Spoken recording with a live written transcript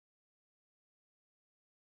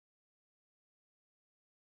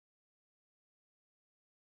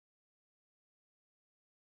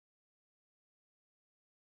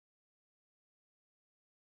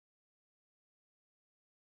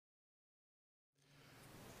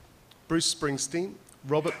Bruce Springsteen,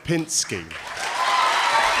 Robert Pinsky.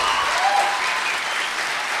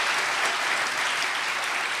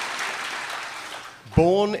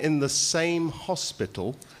 Born in the same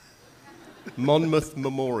hospital, Monmouth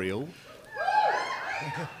Memorial,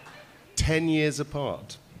 10 years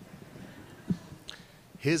apart.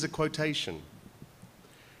 Here's a quotation.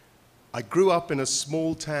 I grew up in a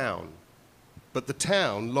small town, but the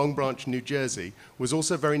town, Long Branch, New Jersey, was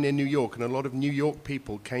also very near New York, and a lot of New York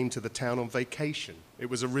people came to the town on vacation. It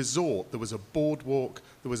was a resort, there was a boardwalk,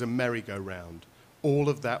 there was a merry-go-round. All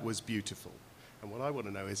of that was beautiful. And what I want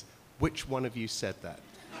to know is, which one of you said that?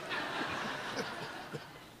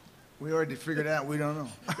 We already figured out we don't know.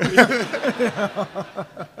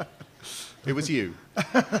 It was you.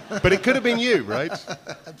 But it could have been you, right?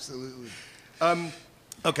 Absolutely.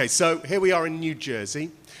 Okay, so here we are in New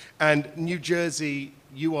Jersey. And New Jersey,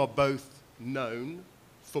 you are both known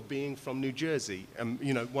for being from New Jersey.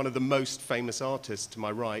 You know, one of the most famous artists, to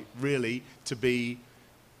my right, really to be,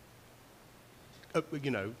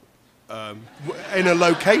 in a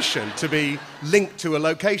location, to be linked to a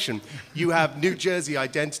location. You have New Jersey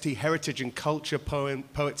identity, heritage and culture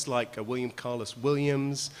poets like William Carlos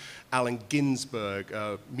Williams, Allen Ginsberg,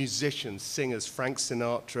 musicians, singers, Frank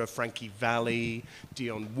Sinatra, Frankie Valli,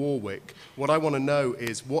 Dionne Warwick. What I want to know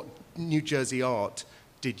is, what New Jersey art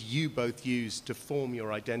did you both use to form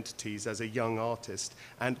your identities as a young artist?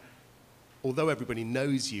 And although everybody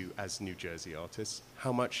knows you as New Jersey artists,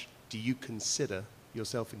 how much do you consider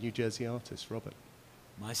yourself a New Jersey artist, Robert?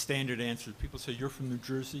 My standard answer, people say, you're from New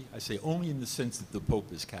Jersey? I say, only in the sense that the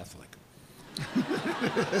Pope is Catholic.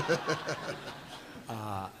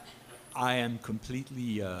 I am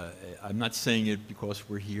completely, I'm not saying it because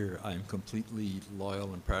we're here, I'm completely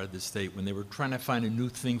loyal and proud of this state. When they were trying to find a new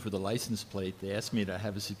thing for the license plate, they asked me to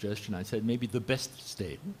have a suggestion. I said, maybe the best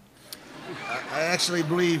state. I actually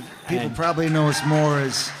believe people probably know us more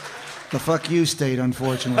as the fuck you state,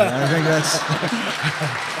 unfortunately. I think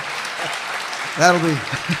that'll be...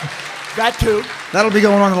 That too. That'll be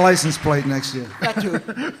going on the license plate next year. That too.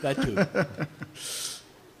 That too.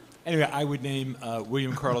 Anyway, I would name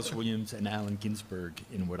William Carlos Williams and Allen Ginsberg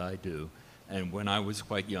in what I do. And when I was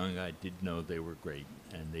quite young, I did know they were great,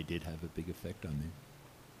 and they did have a big effect on me.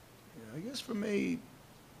 Yeah, I guess for me,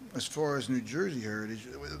 as far as New Jersey heritage,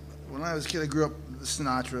 when I was a kid, I grew up with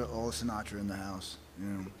Sinatra, all the Sinatra in the house, you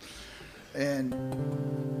know. And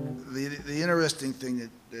the interesting thing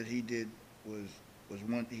that he did was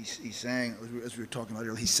one, he sang, as we were talking about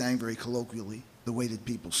earlier, he sang very colloquially, the way that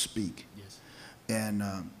people speak. Yes. And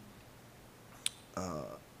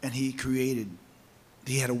he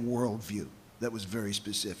had a worldview that was very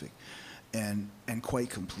specific and quite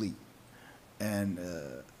complete. And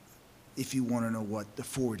if you want to know what the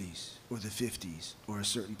 40s or the 50s or a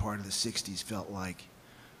certain part of the 60s felt like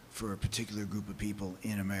for a particular group of people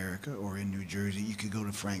in America or in New Jersey, you could go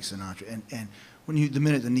to Frank Sinatra. And when the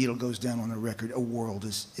minute the needle goes down on the record, a world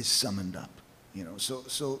is summoned up, you know.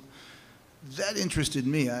 So that interested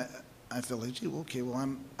me. I felt like, gee, okay,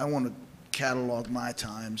 well, I want to catalog my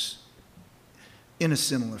times in a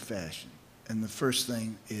similar fashion. And the first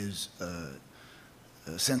thing is a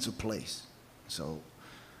sense of place. So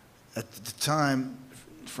at the time,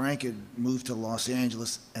 Frank had moved to Los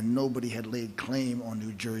Angeles, and nobody had laid claim on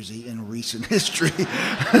New Jersey in recent history.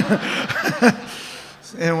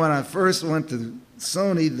 And when I first went to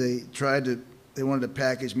Sony, they wanted to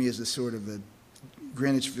package me as a sort of a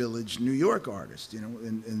Greenwich Village, New York artist, you know,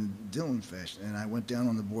 in Dylan fashion. And I went down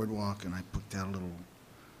on the boardwalk and I picked out a little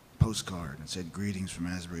postcard and said, "Greetings from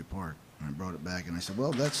Asbury Park." And I brought it back and I said,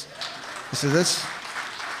 well, that's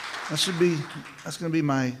going to be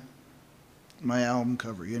my album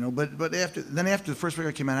cover, you know. But after the first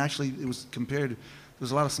record came out, actually it was compared. There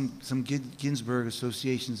was a lot of some Ginsberg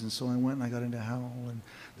associations, and so I went and I got into Howell, and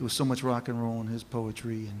there was so much rock and roll in his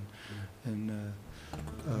poetry and.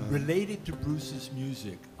 Related to Bruce's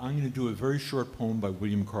music, I'm going to do a very short poem by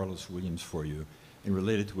William Carlos Williams for you, and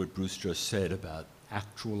related to what Bruce just said about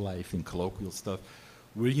actual life and colloquial stuff.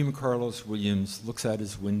 William Carlos Williams looks out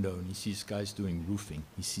his window and he sees guys doing roofing.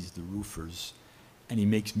 He sees the roofers, and he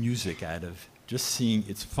makes music out of just seeing.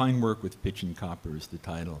 It's fine work with pitch and copper is the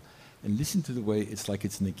title. And listen to the way it's like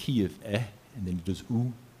it's in the key of and then it does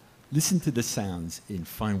ooh. Listen to the sounds in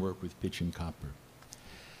fine work with pitch and copper.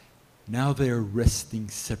 Now they are resting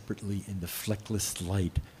separately in the fleckless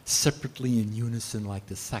light, separately in unison like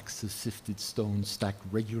the sacks of sifted stone stacked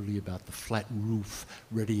regularly about the flat roof,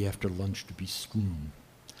 ready after lunch to be strewn.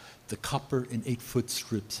 The copper in 8-foot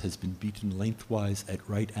strips has been beaten lengthwise at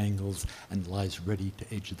right angles and lies ready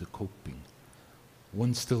to edge the coping.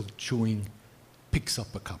 One still chewing picks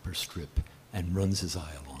up a copper strip and runs his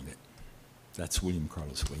eye along it. That's William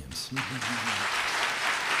Carlos Williams.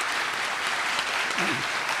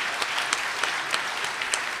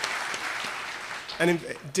 And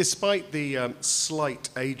despite the slight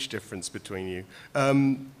age difference between you,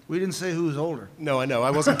 We didn't say who was older. no, I know,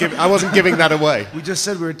 I wasn't giving that away. We just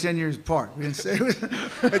said we were 10 years apart. We didn't say.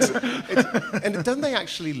 And don't they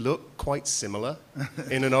actually look quite similar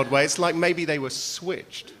in an odd way? It's like maybe they were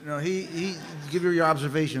switched. No, he give you your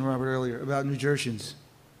observation, Robert, earlier about New Jerseyans.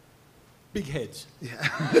 Big heads.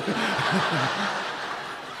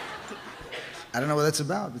 I don't know what that's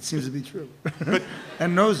about. It seems to be true.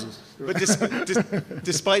 And noses. But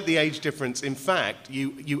despite the age difference, in fact,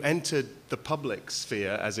 you entered the public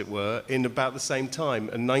sphere, as it were, in about the same time.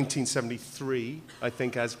 In 1973, I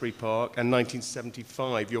think, Asbury Park, and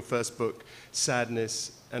 1975, your first book,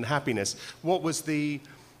 Sadness and Happiness. What was the,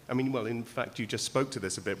 I mean, well, in fact, you just spoke to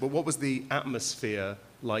this a bit, but what was the atmosphere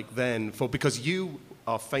like then? Because you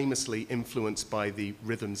are famously influenced by the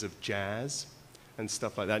rhythms of jazz and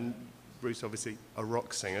stuff like that. And Bruce, obviously, a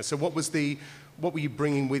rock singer. So what were you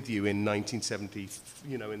bringing with you in 1970,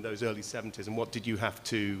 in those early 70s, and what did you have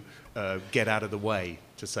to get out of the way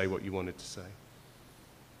to say what you wanted to say?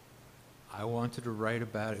 I wanted to write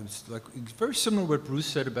about it. It was very similar to what Bruce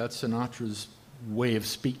said about Sinatra's way of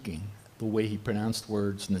speaking, the way he pronounced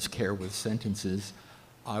words and his care with sentences.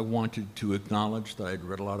 I wanted to acknowledge that I'd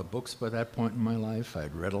read a lot of books by that point in my life.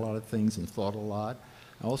 I'd read a lot of things and thought a lot.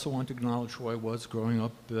 I also wanted to acknowledge who I was growing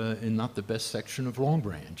up in not the best section of Long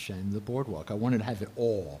Branch and the boardwalk. I wanted to have it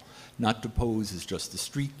all, not to pose as just a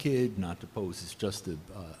street kid, not to pose as just an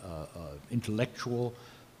intellectual,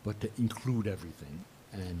 but to include everything.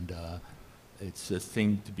 And it's a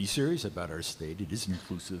thing to be serious about our state. It is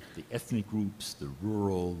inclusive, the ethnic groups, the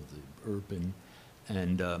rural, the urban.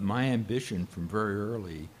 And my ambition from very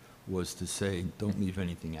early was to say, don't leave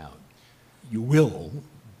anything out. You will,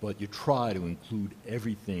 but you try to include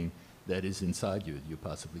everything that is inside you that you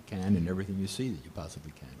possibly can, and everything you see that you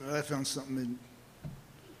possibly can. Well, I found something in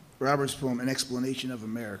Robert's poem, An Explanation of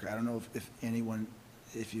America. I don't know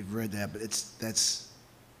if you've read that, but that's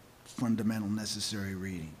fundamental, necessary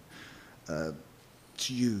reading. It's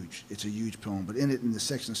huge. It's a huge poem. But in it, in the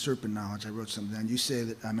section Serpent Knowledge, I wrote something down. You say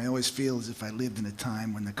that I always feel as if I lived in a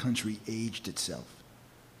time when the country aged itself.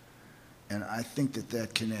 And I think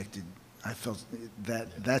that connected. I felt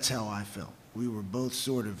that's how I felt. We were both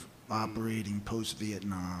sort of operating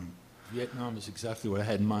post-Vietnam. Vietnam is exactly what I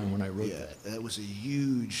had in mind when I wrote that. Yeah, that was a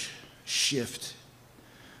huge shift,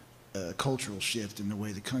 cultural shift in the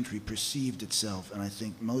way the country perceived itself. And I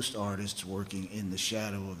think most artists working in the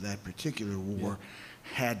shadow of that particular war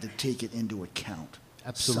had to take it into account.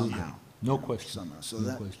 Absolutely. Somehow. No question. Somehow. So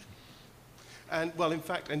no question. And, well, in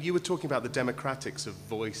fact, and you were talking about the democratics of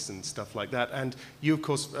voice and stuff like that, and you, of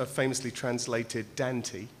course, famously translated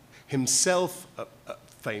Dante, himself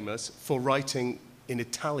famous for writing in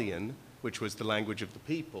Italian, which was the language of the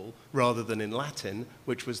people, rather than in Latin,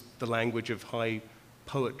 which was the language of high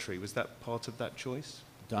poetry. Was that part of that choice?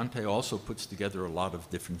 Dante also puts together a lot of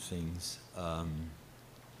different things.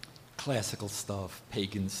 Classical stuff,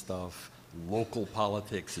 pagan stuff, local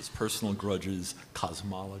politics, his personal grudges,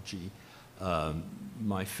 cosmology.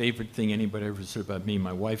 My favorite thing anybody ever said about me,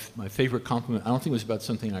 my wife, my favorite compliment, I don't think it was about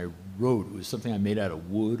something I wrote, it was something I made out of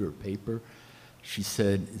wood or paper. She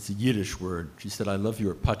said, it's a Yiddish word, she said, I love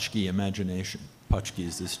your Pachki imagination. Pachki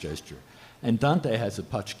is this gesture. And Dante has a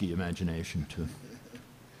Pachki imagination too.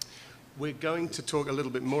 We're going to talk a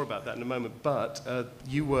little bit more about that in a moment, but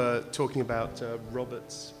you were talking about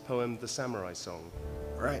Robert's poem, The Samarai Song.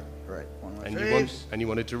 Right. One of my And faves. you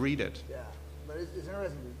wanted to read it. Yeah, but it's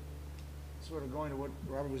interesting. Sort of going to what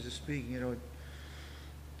Robert was just speaking,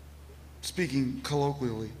 speaking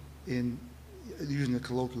colloquially, using the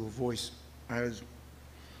colloquial voice.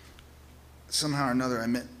 Somehow or another, I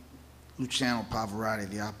met Luciano Pavarotti,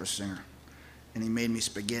 the opera singer, and he made me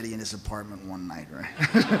spaghetti in his apartment one night, right?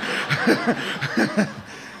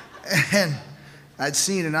 And I'd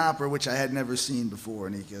seen an opera which I had never seen before,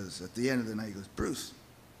 and he goes, at the end of the night, he goes, Bruce,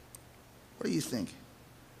 what do you think?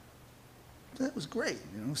 That was great,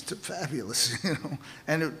 it was fabulous,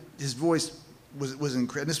 And his voice was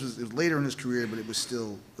incredible. This was later in his career, but it was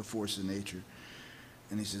still the force of nature.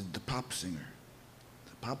 And he said, the pop singer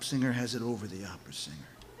has it over the opera singer.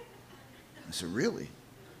 I said, really?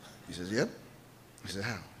 He says, yep. I said,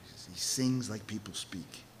 how? He says, he sings like people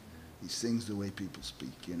speak. He sings the way people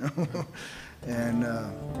speak, And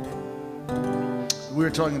we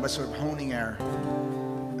were talking about sort of honing our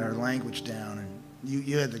language down, and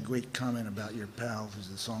you had the great comment about your pal who's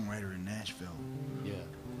the songwriter in Nashville.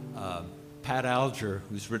 Yeah. Pat Alger,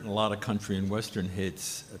 who's written a lot of country and western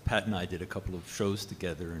hits, Pat and I did a couple of shows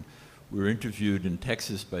together, and we were interviewed in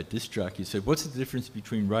Texas by a disc jockey. He said, what's the difference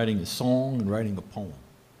between writing a song and writing a poem?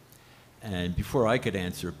 And before I could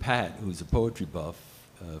answer, Pat, who's a poetry buff,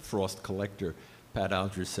 Frost collector, Pat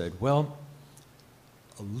Alger said, well,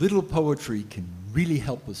 a little poetry can really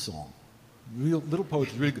help a song. Little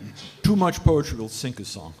poetry is really good. Too much poetry will sink a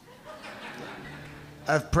song.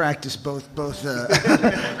 I've practiced both both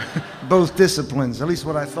disciplines. At least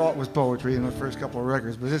what I thought was poetry in the first couple of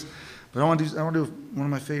records. But I want to do one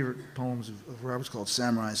of my favorite poems of Robert's called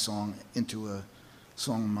 "Samarais Song" into a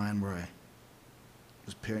song of mine where I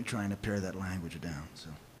was trying to pare that language down. So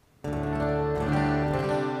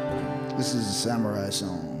this is a Samarai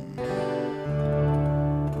song.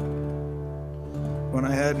 When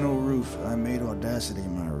I had no roof, I made audacity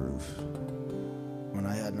my roof. When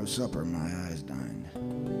I had no supper, my eyes dined.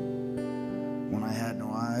 When I had no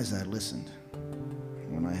eyes, I listened.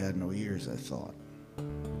 When I had no ears, I thought.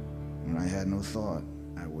 When I had no thought,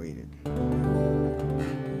 I waited.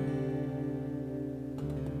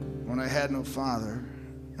 When I had no father,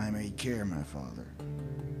 I made care my father.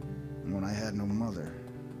 And when I had no mother,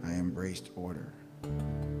 I embraced order.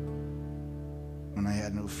 When I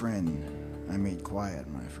had no friend, I made quiet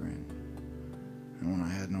my friend. And when I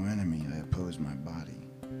had no enemy, I opposed my body.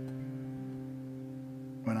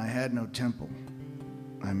 When I had no temple,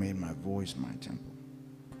 I made my voice my temple.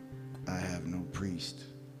 I have no priest,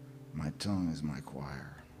 my tongue is my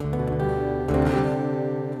choir.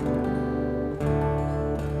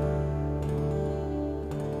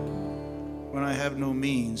 When I have no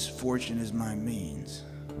means, fortune is my means.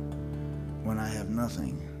 When I have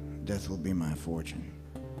nothing, death will be my fortune.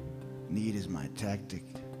 Need is my tactic,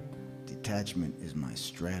 detachment is my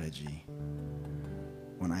strategy.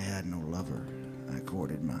 When I had no lover, I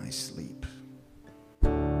courted my sleep. There's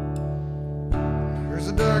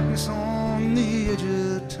a darkness on the edge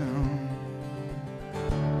of town.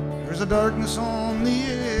 There's a darkness on the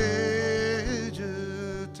edge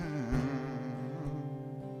of town.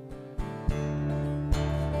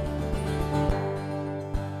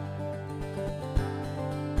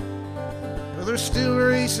 Well, they're still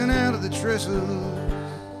racing out of the trestles,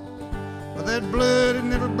 but that blood had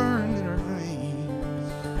never burned in her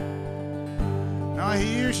veins. Now I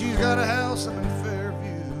hear she's got a house up in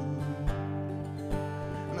Fairview,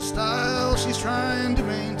 and a style she's trying to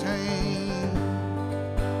maintain.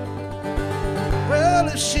 Well,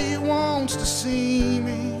 if she wants to see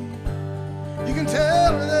me, you can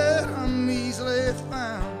tell her that I'm easily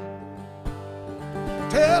found.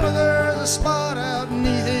 Tell her there's a spot out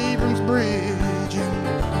beneath Abrams Bridge, and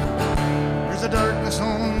there's a darkness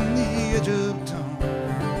on the edge of town.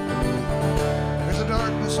 There's a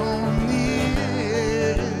darkness on the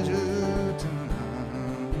edge of town.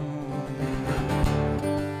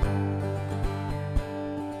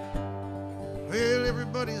 Well,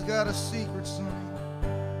 everybody's got a secret, son.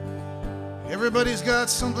 Everybody's got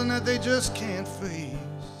something that they just can't face.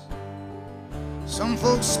 Some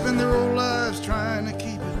folks spend their whole lives trying to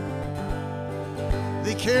keep it.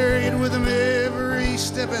 They carry it with them every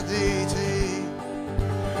step that they take,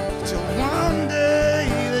 till one day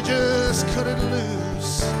they just cut it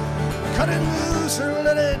loose or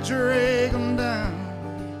let it drag them down.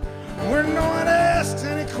 Where no one asks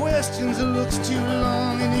any questions, it looks too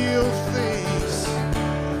long in your face.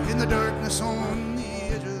 In the darkness on the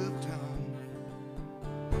edge of town.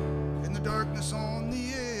 In the darkness on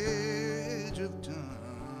the edge of town.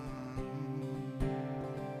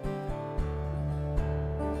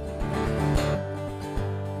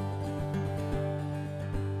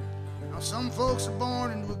 Now some folks are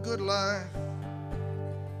born into a good life.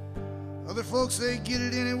 Other folks, they get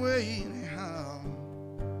it anyway, anyhow.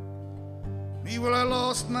 Me, well, I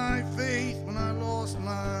lost my faith when I lost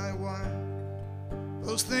my wife.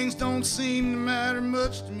 Those things don't seem to matter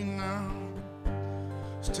much to me now.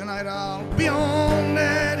 So tonight I'll be on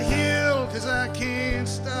that hill, 'cause I can't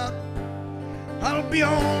stop. I'll be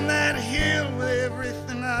on that hill with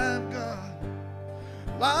everything I've got.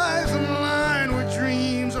 Lives on the line where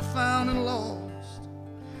dreams are found and lost.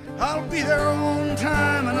 I'll be there on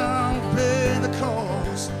time and I'll pay the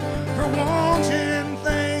cost for wanting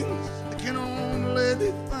things that can only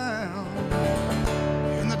be found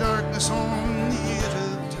in the darkness on the edge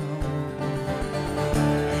of town.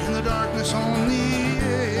 In the darkness on the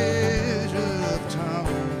edge of town.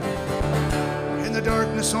 In the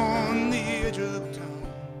darkness on the edge of town.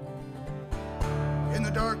 In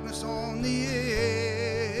the darkness on the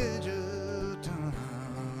edge of town.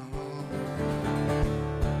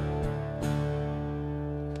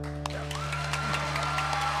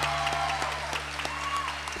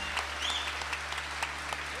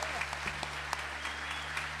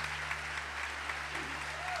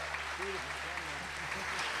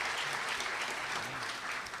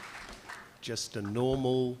 just a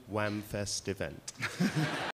normal WAMFEST event.